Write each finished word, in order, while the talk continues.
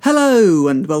Hello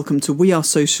and welcome to We Are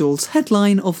Social's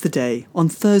headline of the day on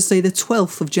Thursday the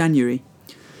 12th of January.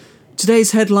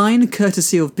 Today's headline,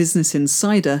 courtesy of Business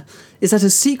Insider, is that a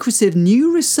secretive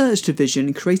new research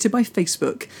division created by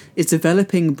Facebook is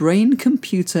developing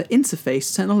brain-computer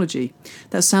interface technology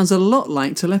that sounds a lot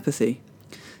like telepathy.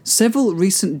 Several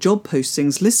recent job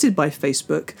postings listed by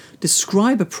Facebook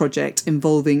describe a project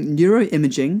involving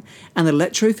neuroimaging and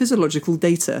electrophysiological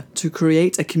data to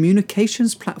create a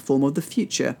communications platform of the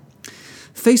future.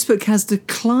 Facebook has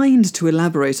declined to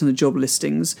elaborate on the job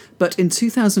listings, but in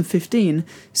 2015,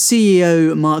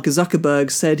 CEO Mark Zuckerberg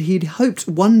said he'd hoped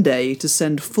one day to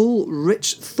send full,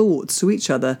 rich thoughts to each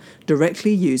other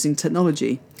directly using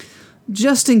technology.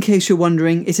 Just in case you're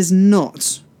wondering, it is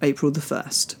not April the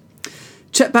 1st.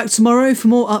 Check back tomorrow for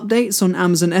more updates on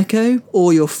Amazon Echo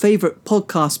or your favourite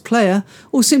podcast player,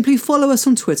 or simply follow us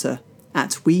on Twitter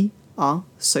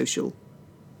 @WeAreSocial.